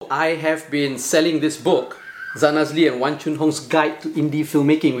I have been selling this book, Zan Azli and Wan Chun Hong's Guide to Indie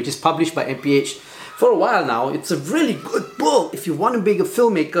Filmmaking, which is published by MPH, for a while now. It's a really good book if you want to be a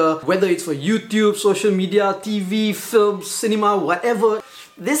filmmaker, whether it's for YouTube, social media, TV, film, cinema, whatever.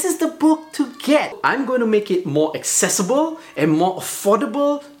 This is the book to get. I'm going to make it more accessible and more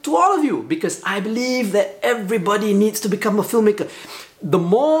affordable to all of you because I believe that everybody needs to become a filmmaker. The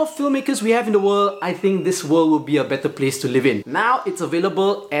more filmmakers we have in the world, I think this world will be a better place to live in. Now it's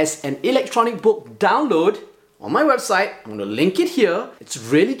available as an electronic book download on my website. I'm going to link it here. It's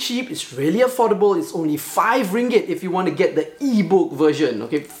really cheap, it's really affordable. It's only 5 ringgit if you want to get the ebook version.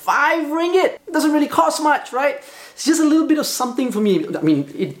 Okay, 5 ringgit. It doesn't really cost much, right? It's just a little bit of something for me. I mean,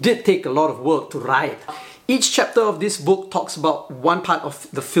 it did take a lot of work to write. Each chapter of this book talks about one part of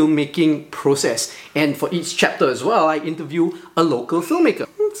the filmmaking process. And for each chapter as well, I interview a local filmmaker.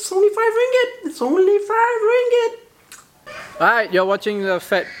 It's only 5 ringgit. It's only 5 ringgit. Alright, you're watching and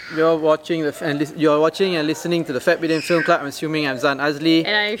listening to the Fat Bidin Film Club. I'm assuming I'm Zan Azli.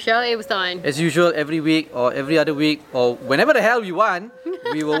 And I'm Cheryl Abelstein. As usual, every week or every other week or whenever the hell we want,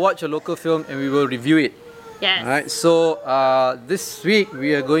 we will watch a local film and we will review it. Yes. Alright, so this week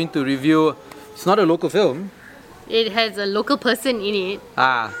we are going to review. It's not a local film. It has a local person in it.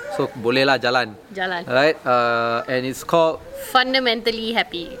 So boleh lah jalan. Jalan. Alright, and it's called Fundamentally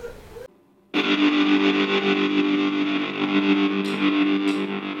Happy.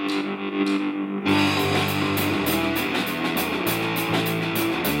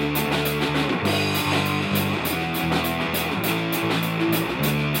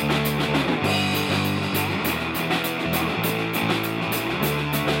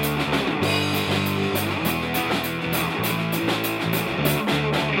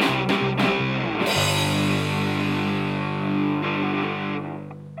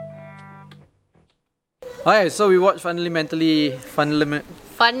 Alright, so we watched Fundamentally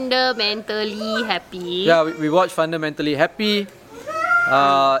Happy. Yeah, we watched Fundamentally Happy.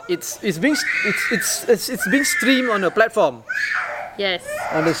 It's being streamed on a platform. Yes.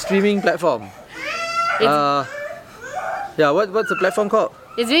 On the streaming platform. What's the platform called?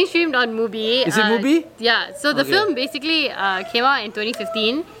 It's being streamed on Mubi. Is it Mubi? Yeah. So the film basically came out in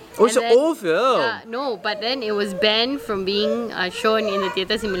 2015. Oh, it's an old film. No, but then it was banned from being shown in the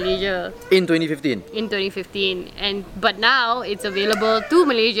theatres in Malaysia. In 2015. In 2015, but now it's available to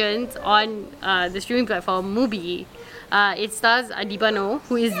Malaysians on the streaming platform Mubi. It stars Adibano,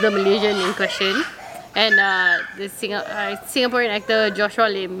 who is the Malaysian in question, and the Singaporean actor Joshua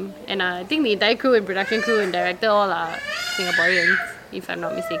Lim, and I think the entire crew and production crew and director all are Singaporeans, if I'm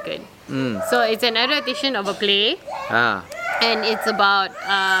not mistaken. So it's an adaptation of a play. And it's about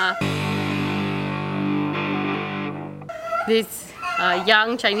this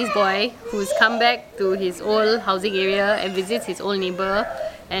young Chinese boy who's come back to his old housing area and visits his old neighbour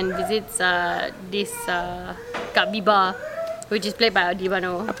and visits this Kak Biba, which is played by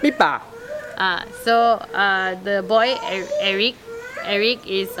Adibano. Biba. So the boy Eric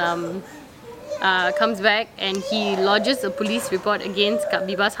is comes back and he lodges a police report against Kak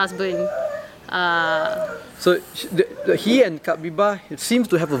Biba's husband. So he and Kak Biba seems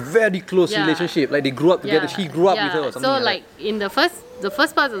to have a very close relationship. Like they grew up together. She grew up with her or something. So like in the first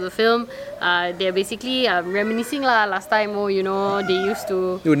part of the film, they're basically reminiscing last time. Oh, you know, they used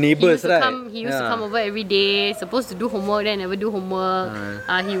to. They were neighbours, right? He used to come over every day. Supposed to do homework, then never do homework.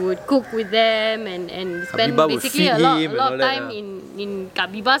 He would cook with them and spend basically a lot of time in Kak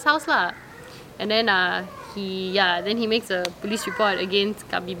Biba's house lah. And then he makes a police report against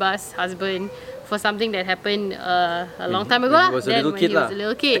Kak Biba's husband for something that happened a long time ago. He was a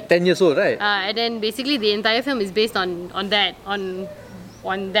little kid. 10 years old, right? And then basically the entire film is based on that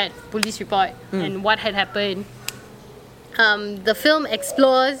police report and what had happened. The film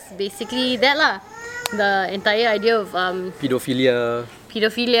explores basically that lah. The entire idea of pedophilia,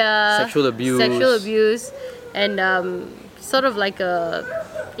 sexual abuse, and sort of like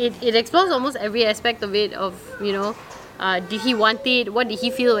it explores almost every aspect of it. Of, you know, did he want it? What did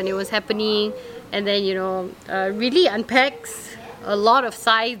he feel when it was happening? And then, you know, really unpacks a lot of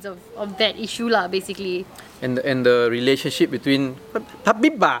sides of that issue lah, basically. And the relationship between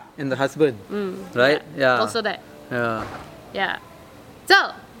Habiba and the husband, right? Yeah. Also that. Yeah. Yeah.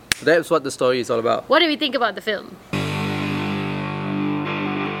 So that's what the story is all about. What do we think about the film?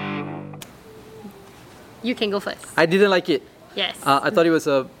 You can go first. I didn't like it. Yes. I thought it was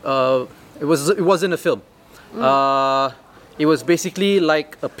it wasn't a film. It was basically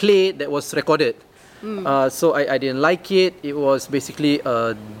like a play that was recorded. So I didn't like it. It was basically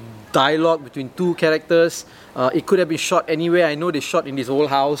a dialogue between two characters. It could have been shot anywhere. I know they shot in this old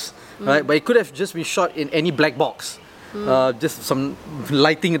house, right? But it could have just been shot in any black box. just some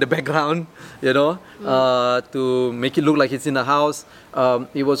lighting in the background, to make it look like it's in a house.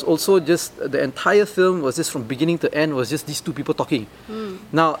 It was also just, the entire film was just from beginning to end was just these two people talking.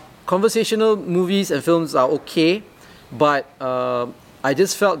 Now, conversational movies and films are okay, but I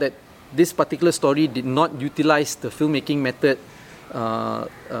just felt that this particular story did not utilize the filmmaking method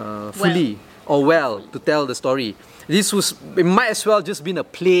fully or well to tell the story. It might as well just been a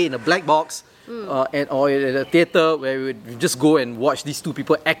play in a black box or in a theatre where we would just go and watch these two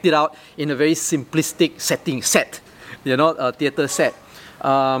people act it out in a very simplistic theatre set.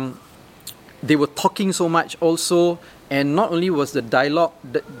 They were talking so much also, and not only was the dialogue,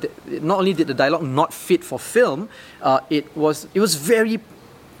 not only did the dialogue not fit for film, it was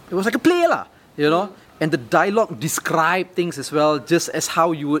like a play and the dialogue described things as well, just as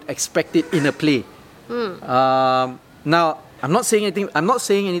how you would expect it in a play. Now, I'm not saying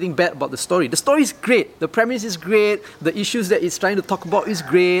anything bad about the story. The story is great. The premise is great. The issues that it's trying to talk about is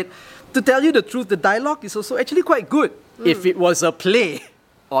great. To tell you the truth, the dialogue is also actually quite good if it was a play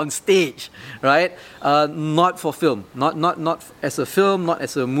on stage, right? Not for film. Not as a film, not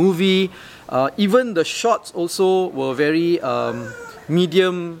as a movie. Even the shots also were very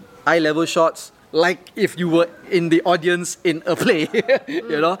medium, eye-level shots, like if you were in the audience in a play,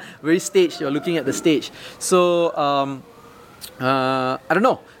 very staged. You're looking at the stage. So I don't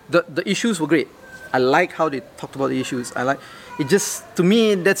know. The issues were great. I like how they talked about the issues. It just, to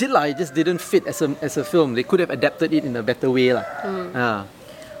me, that's it lah. It just didn't fit as a film. They could have adapted it in a better way lah.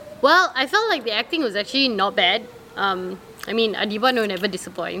 Well, I felt like the acting was actually not bad. Adiba Noh never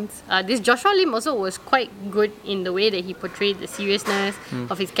disappoints. This Joshua Lim also was quite good in the way that he portrayed the seriousness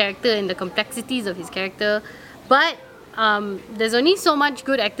of his character and the complexities of his character. But there's only so much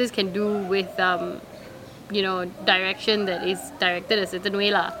good actors can do with, direction that is directed a certain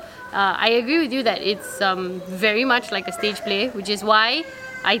way lah. I agree with you that it's very much like a stage play, which is why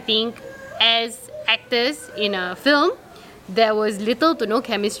I think as actors in a film, there was little to no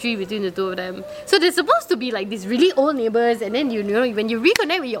chemistry between the two of them. So they're supposed to be like these really old neighbours, and then when you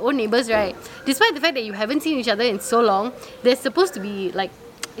reconnect with your old neighbours, right, despite the fact that you haven't seen each other in so long, they're supposed to be like,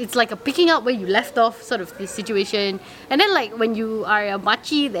 it's like a picking up where you left off sort of this situation. And then like when you are a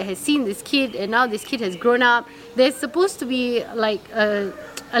machi that has seen this kid and now this kid has grown up, there's supposed to be like a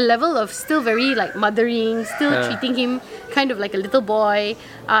level of still very like mothering, still treating him kind of like a little boy.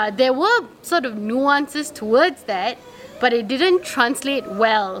 There were sort of nuances towards that, but it didn't translate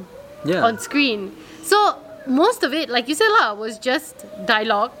well on screen. So most of it, like you said lah, was just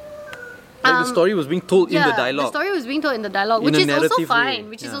dialogue. The story was being told in the dialogue. The story was being told in the dialogue, which is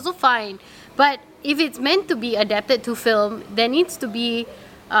also fine. But if it's meant to be adapted to film, there needs to be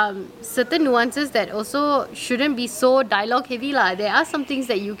certain nuances that also shouldn't be so dialogue heavy lah. There are some things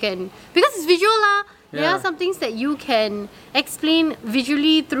that you can, because it's visual lah, there are some things that you can explain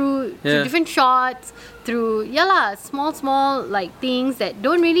visually through different shots, through small like things that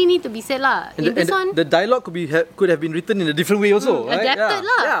don't really need to be said lah. The dialogue could have been written in a different way also, right?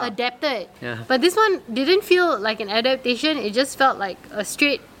 Adapted. But this one didn't feel like an adaptation. It just felt like a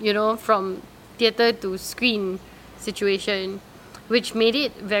straight, from theatre to screen situation, which made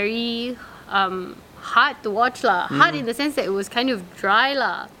it very hard to watch lah. Hard in the sense that it was kind of dry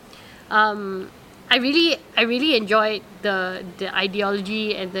lah. I really enjoyed the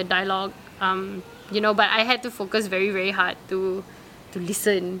ideology and the dialogue, but I had to focus very, very hard to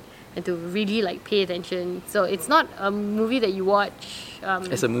listen and to really like pay attention. So it's not a movie that you watch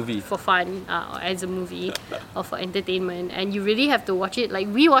as a movie for fun, or as a movie or for entertainment, and you really have to watch it. Like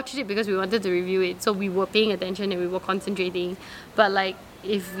we watched it because we wanted to review it, so we were paying attention and we were concentrating. But like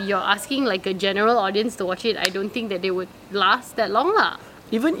if you're asking like a general audience to watch it, I don't think that they would last that long lah.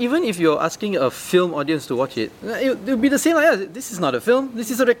 Even if you're asking a film audience to watch it, it would be the same like, this is not a film, this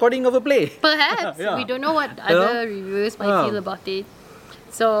is a recording of a play. Perhaps. We don't know what other reviewers might feel about it.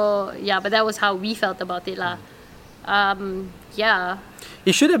 So, but that was how we felt about it lah.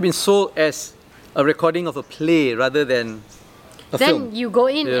 It should have been sold as a recording of a play rather than a film. Then you go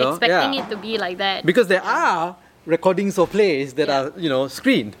in expecting it to be like that. Because there are recordings of plays that are,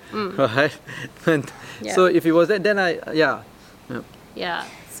 screened. Right? So if it was that, then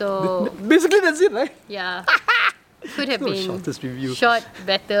so basically that's it, right? Yeah. Could have been shortest review. Shot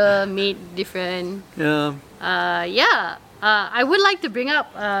better, made different. I would like to bring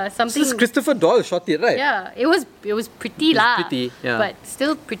up something. This is Christopher Doyle shot it, right? Yeah, it was pretty lah. But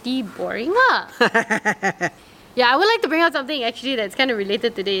still pretty boring lah. I would like to bring out something actually that's kind of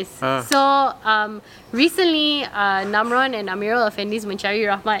related to this. So recently, Namron and Amirul Effendi's Mencari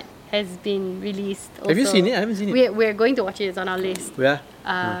Rahmat has been released. Also. Have you seen it? I haven't seen it. We're going to watch it. It's on our list. Yeah.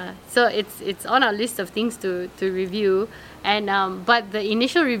 So it's on our list of things to review, and but the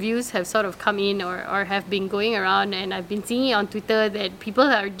initial reviews have sort of come in or have been going around, and I've been seeing it on Twitter that people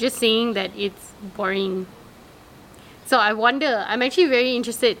are just saying that it's boring. So I wonder, I'm actually very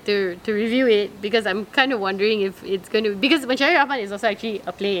interested to review it, because I'm kind of wondering if it's going to, because Mencari Rahman is also actually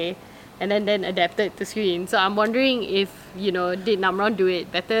a play and then adapted to screen. So I'm wondering if, did Namron do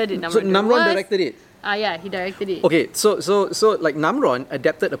it better? Did Namron So do it Namron worse? directed it? Yeah, he directed it. Okay, so like Namron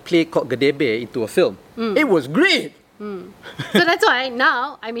adapted a play called Gedebe into a film. It was great! So that's why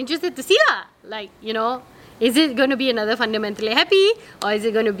now I'm interested to see lah. Like, is it going to be another Fundamentally Happy, or is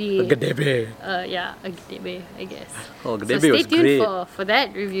it going to be Gedebe. a Gedebe, I guess. Oh, So Gedebe stay was tuned great. for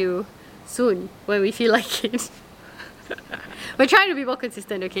that review soon when we feel like it. We're trying to be more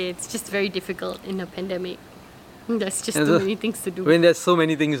consistent, okay? It's just very difficult in a pandemic. There's just too many things to do When there's so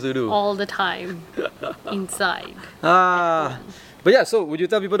many things to do. all the time inside. But yeah, so would you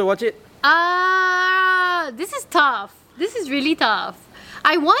tell people to watch it? This is tough. This is really tough.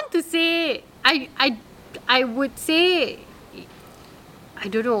 I want to say I would say I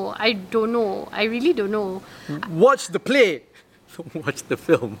don't know. I really don't know. Watch the play. Don't watch the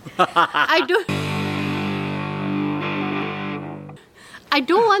film. I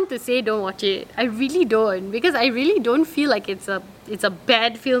don't want to say don't watch it. I really don't, because I really don't feel like it's a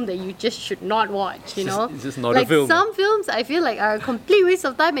bad film that you just should not watch, It's just not like a film. Some films I feel like are a complete waste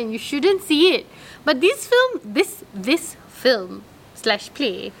of time and you shouldn't see it. But this film /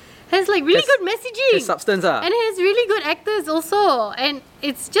 play has like really good messaging. There's substance. And it has really good actors also. And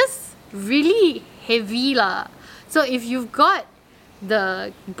it's just really heavy lah. So if you've got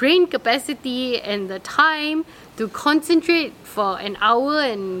the brain capacity and the time to concentrate for an hour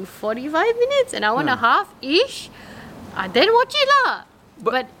and 45 minutes, an hour and a half-ish, then watch it lah.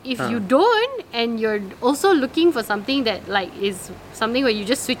 But if you don't, and you're also looking for something that like is something where you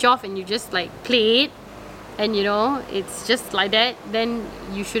just switch off and you just like play it, and it's just like that, then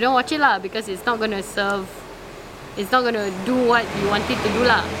you shouldn't watch it lah, because it's not gonna do what you want it to do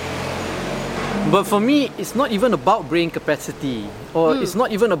lah. But for me, it's not even about brain capacity, or it's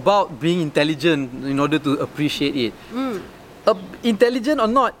not even about being intelligent in order to appreciate it. Intelligent or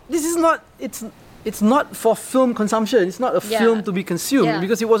not, this is not. It's not for film consumption. It's not a film to be consumed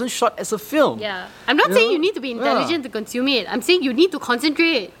because it wasn't shot as a film. Yeah, I'm not saying you need to be intelligent to consume it. I'm saying you need to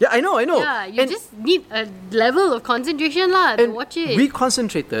concentrate. Yeah, I know. Yeah, you just need a level of concentration lah to watch it. We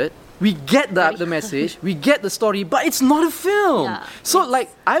concentrated. We get the message, we get the story, but it's not a film. Yeah, so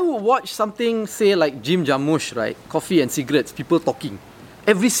like, I would watch something, say like Jim Jarmusch, right? Coffee and cigarettes, people talking.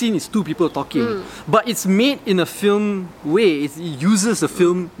 Every scene is two people talking. But it's made in a film way. It uses a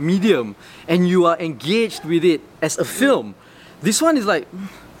film medium. And you are engaged with it as a film. This one is like,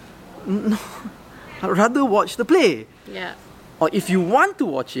 no, I'd rather watch the play. Yeah. Or if you want to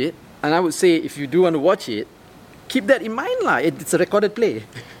watch it, and I would say if you do want to watch it, keep that in mind lah. It's a recorded play.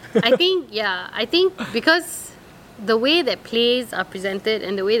 I think because the way that plays are presented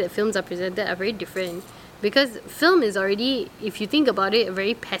and the way that films are presented are very different. Because film is already, if you think about it, a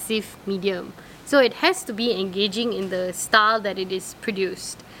very passive medium. So it has to be engaging in the style that it is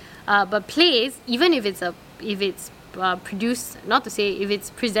produced. But plays, even if it's produced, not to say if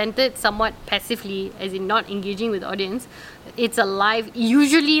it's presented somewhat passively, as in not engaging with the audience, it's a live,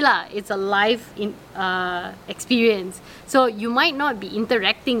 usually lah, it's a live experience. So you might not be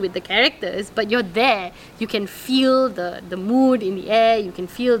interacting with the characters, but you're there. You can feel the mood in the air, you can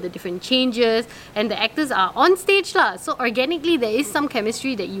feel the different changes, and the actors are on stage lah. So organically there is some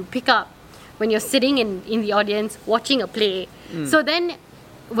chemistry that you pick up when you're sitting in the audience watching a play. So then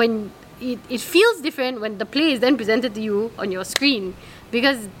when it feels different when the play is then presented to you on your screen,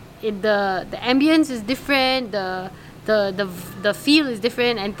 because the ambience is different, the feel is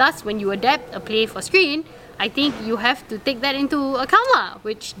different, and thus when you adapt a play for screen, I think you have to take that into account lah,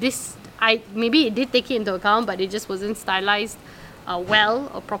 which maybe it did take it into account, but it just wasn't stylized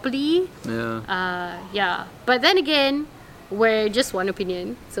well or properly. But then again, we're just one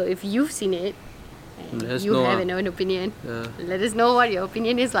opinion, so if you've seen it, you have an own opinion. Let us know what your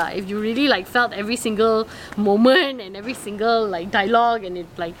opinion is lah. If you really like felt every single moment and every single like dialogue and it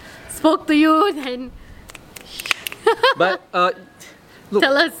like spoke to you, then But look,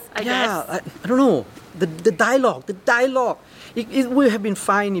 tell us. I guess. I don't know. The dialogue. It would have been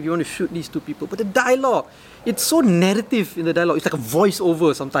fine if you want to shoot these two people, but the dialogue, it's so narrative in the dialogue. It's like a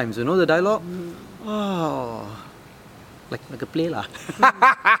voiceover sometimes. You know the dialogue. Oh, like a play lah.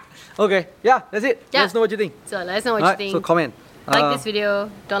 Okay, yeah, that's it. Yeah. Let us know what you think. So let us know what you think. So comment. Like this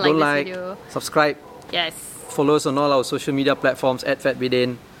video. Don't like this video. Subscribe. Yes. Follow us on all our social media platforms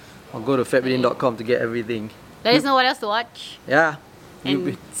 @FatBidin. Or go to fatbillion.com to get everything. Let us know what else to watch. Yeah.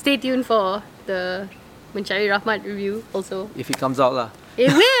 And stay tuned for the Mencari Rahmat review also. If it comes out lah.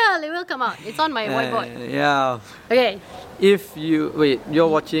 It will come out. It's on my whiteboard. Yeah. Okay. If you're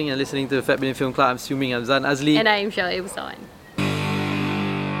watching and listening to the Fat Billion Film Club, I'm assuming I'm Zan Azli. And I'm Syahir Usawan.